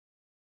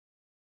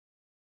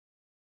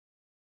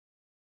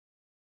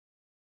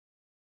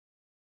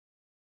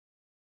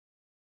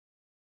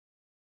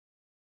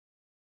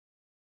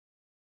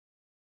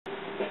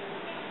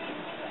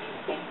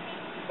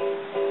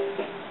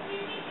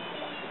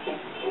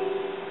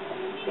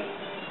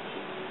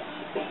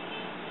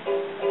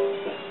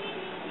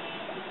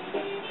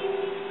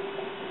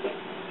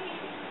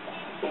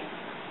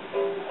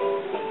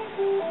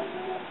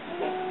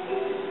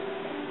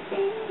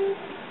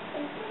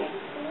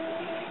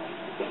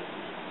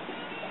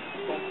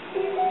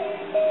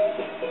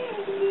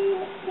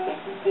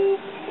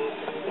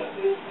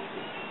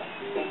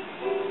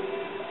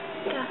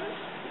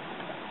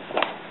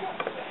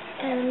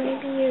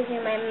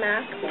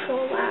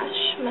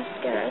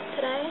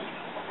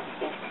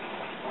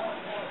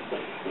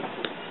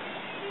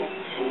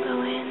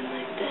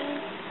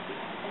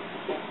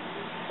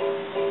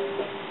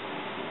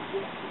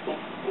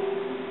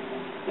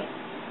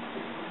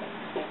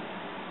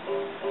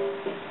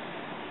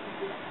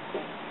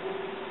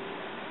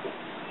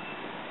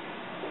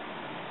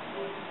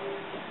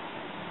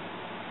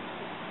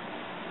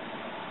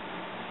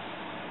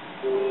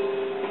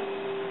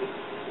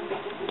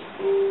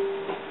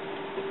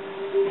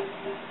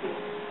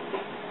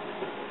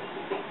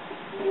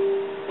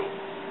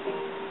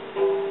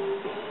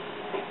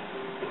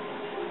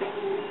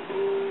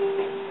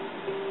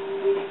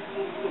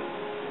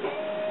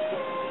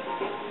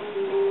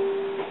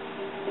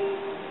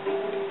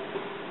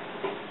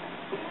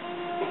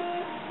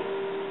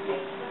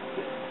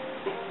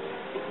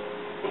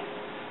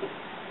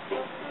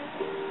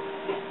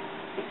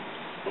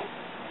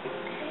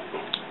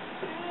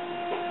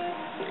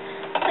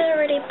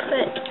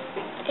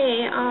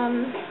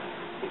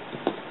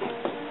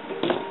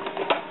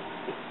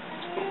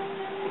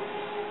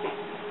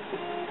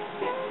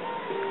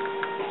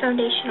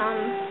foundation on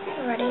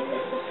already.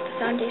 This is the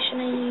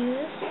foundation I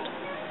used.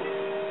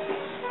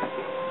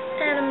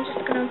 And I'm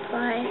just going to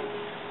apply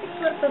a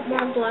little bit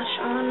more blush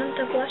on.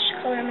 The blush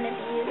color I'm going to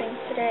be using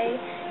today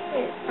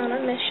is On a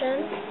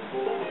Mission.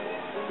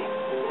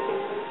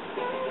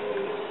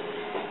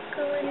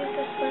 Go in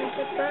with a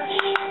slanted brush,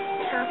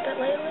 tap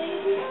it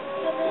lightly,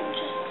 and then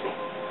just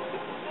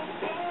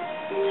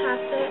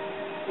tap it.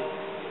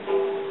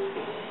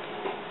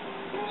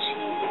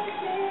 Cheek,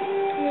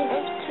 and then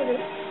up to the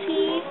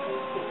C.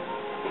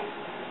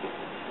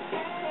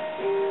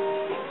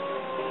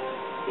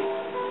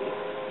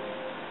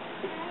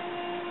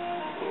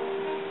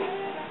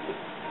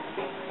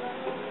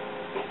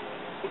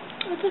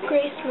 With a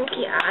gray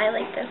smoky eye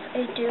like this,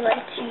 I do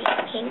like to use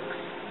pinks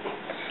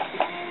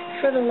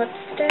for the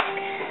lipstick.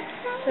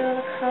 So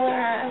the color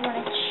I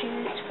want to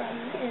choose from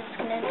is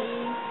going to be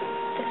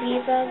the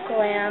Viva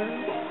Glam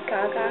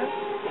Gaga.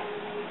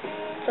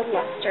 It's a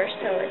luster,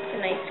 so it's a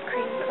nice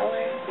cream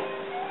color.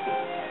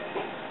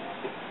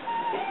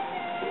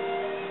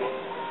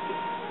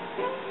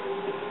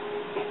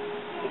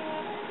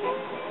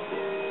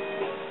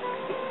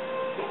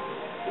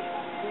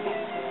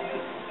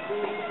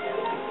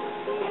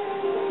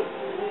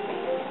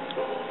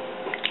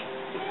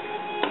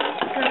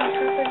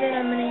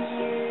 I'm going to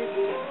use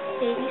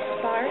Baby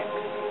Sparks.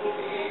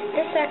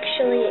 This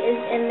actually is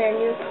in their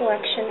new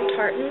collection,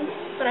 Tartans,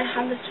 but I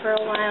have this for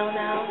a while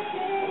now.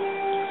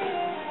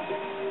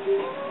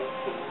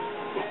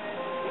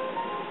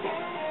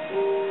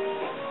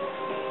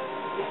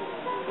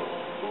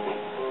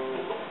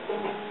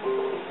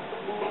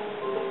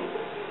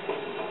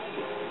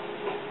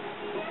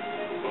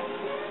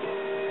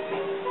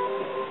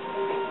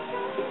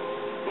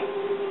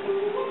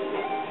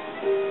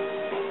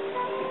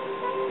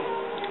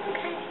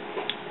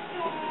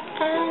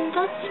 And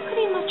that's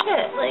pretty much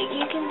it. Like,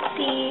 you can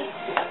see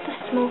the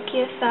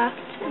smoky effect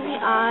in the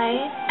eye,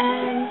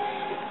 and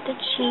the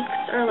cheeks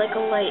are like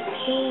a light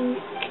pink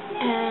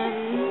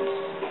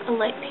and a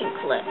light pink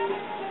lip.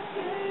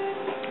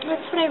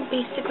 That's what I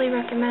basically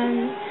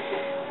recommend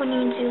when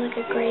you do like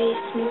a gray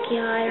smoky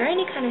eye or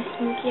any kind of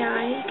smoky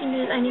eye. You can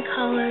use any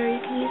color, you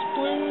can use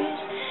blues,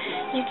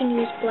 you can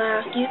use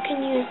black, you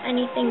can use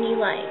anything you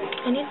like.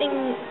 Anything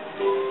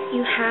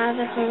you have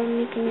at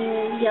home, you can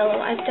use yellow.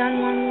 I've done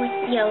one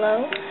with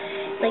yellow,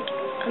 like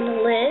on the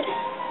lid,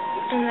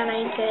 and then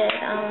I did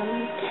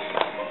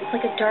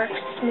like a dark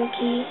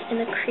smoky in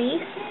the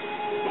crease.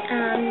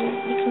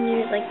 You can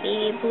use like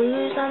baby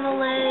blues on the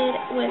lid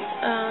with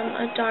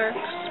a dark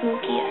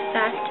smoky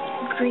effect.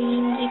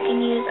 Greens you can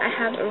use. I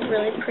have a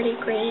really pretty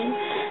green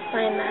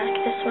by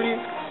MAC. This one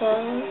is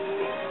called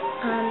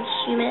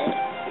Humid.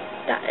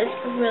 That is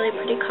a really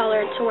pretty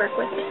color to work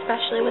with,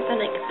 especially with a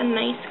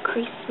nice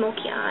crease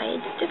smoky eye.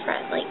 It's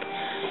different. Like,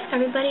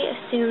 everybody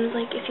assumes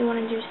like if you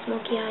want to do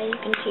smoky eye, you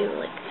can do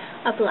like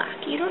a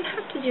black. You don't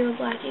have to do a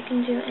black. You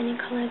can do any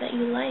color that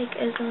you like,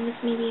 as long as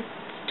maybe it's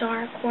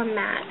dark or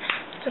matte.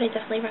 That's what I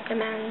definitely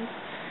recommend.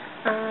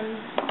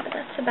 But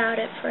that's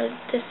about it for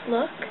this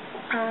look.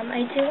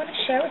 I do want to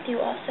share with you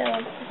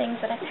also the things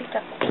that I picked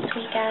up this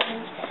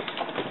weekend.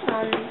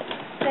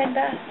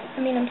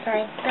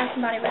 Bath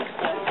and Body Works.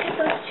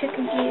 I was too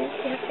confused.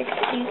 You have to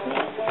excuse me.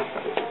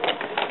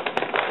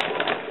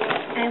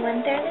 I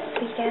went there this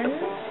weekend,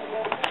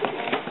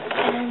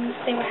 and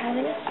they were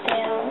having a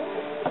sale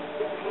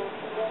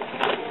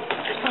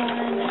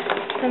on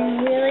some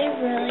really,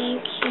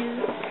 really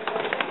cute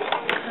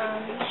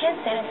hand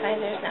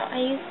sanitizers. Now, I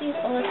use these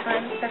all the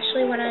time,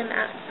 especially when I'm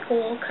at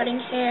school cutting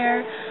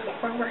hair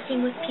or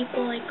working with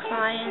people like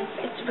clients.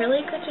 It's really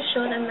good to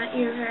show them that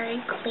you're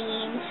very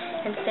clean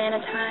and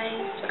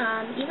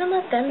sanitized. Even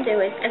let them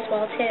do it as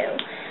well too.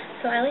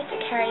 So I like to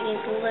carry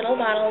these little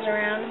bottles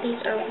around.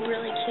 These are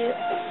really cute.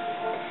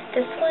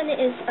 This one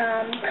is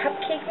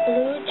Cupcake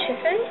Blue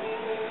Chiffon,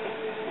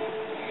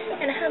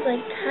 and it has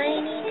like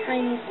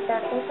tiny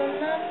sparkles on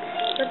them,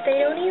 but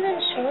they don't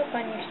even show up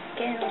on your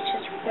skin, which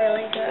is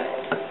really good,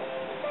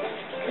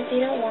 because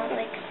you don't want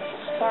like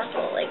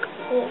sparkle like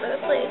all over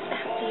the place. I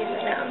have to use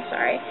it now, I'm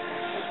sorry.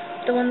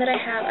 The one that I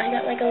have, I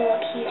got like a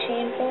little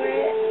keychain for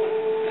it,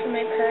 for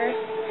my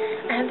purse.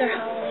 I have their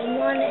Halloween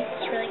one,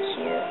 it's really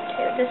cute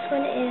too. This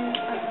one is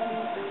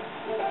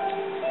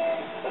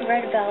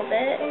red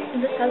velvet.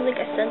 This has like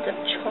a sense of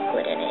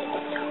chocolate in it.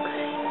 It's so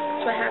good.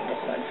 So I have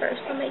this one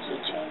first on my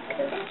keychain,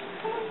 because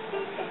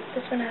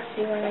this one has to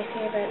be one of my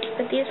favorites.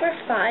 But these were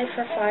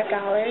for $5.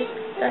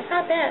 That's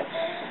not bad.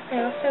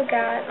 I also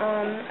got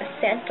a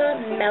Santa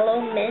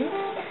Mellow Mint.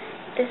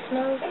 This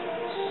smells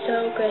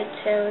so good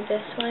too.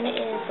 This one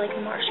is like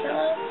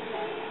marshmallow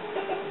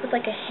with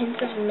like a hint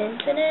of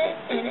mint in it,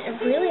 and it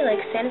really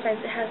like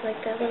sanitizes. It has like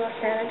the little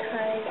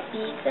sanitized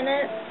beads in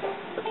it.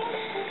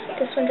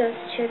 This one does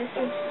too. This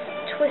is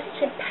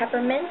Twisted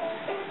Peppermint.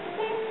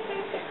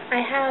 I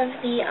have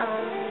the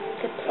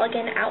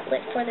plug-in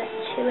outlet for this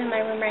too in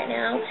my room right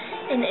now,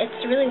 and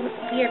it's really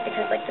weird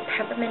because like the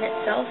peppermint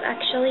itself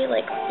actually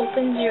like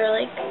opens your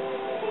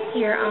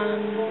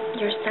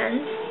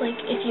sense. Like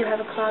if you have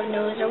a clogged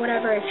nose or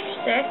whatever, if you're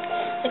sick,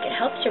 Like, it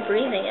helps your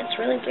breathing. It's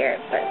really weird,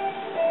 but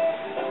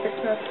this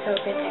smells so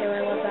good too.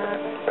 I love that.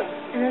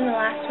 And then the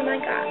last one I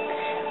got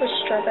was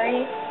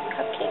strawberry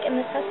cupcake,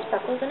 and this has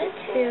sparkles in it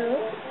too.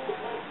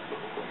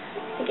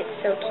 I think it's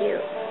so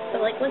cute. But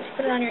like, once you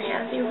put it on your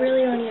hands, you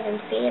really don't even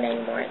see it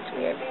anymore. It's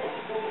weird.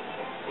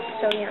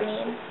 So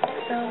yummy.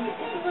 So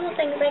these are little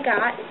things I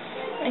got.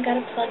 I got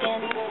a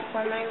plug-in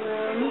for my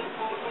room.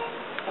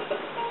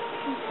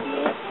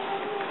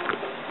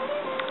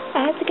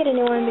 I had to get a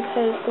new one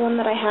because the one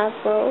that I have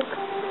broke.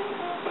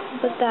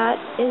 But that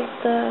is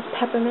the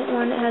peppermint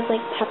one. It has like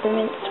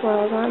peppermint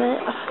swirls on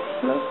it. Oh, it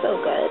smells so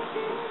good.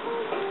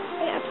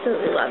 I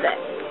absolutely love it.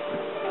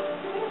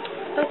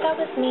 But that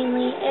was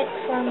mainly it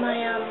for my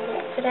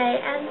look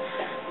today and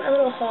my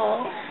little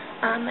haul.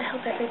 I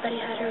hope everybody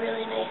had a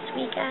really nice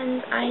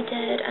weekend. I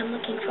did. I'm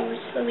looking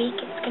forward to the week.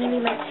 It's going to be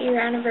my 2-year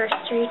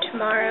anniversary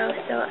tomorrow,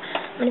 so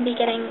I'm going to be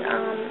getting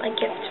a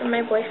gift from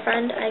my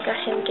boyfriend. I got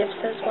him gifts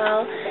as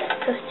well,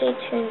 so stay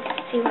tuned to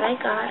see what I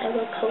got. I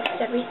will post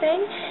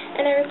everything,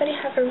 and everybody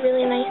have a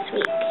really nice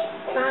week.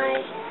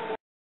 Bye.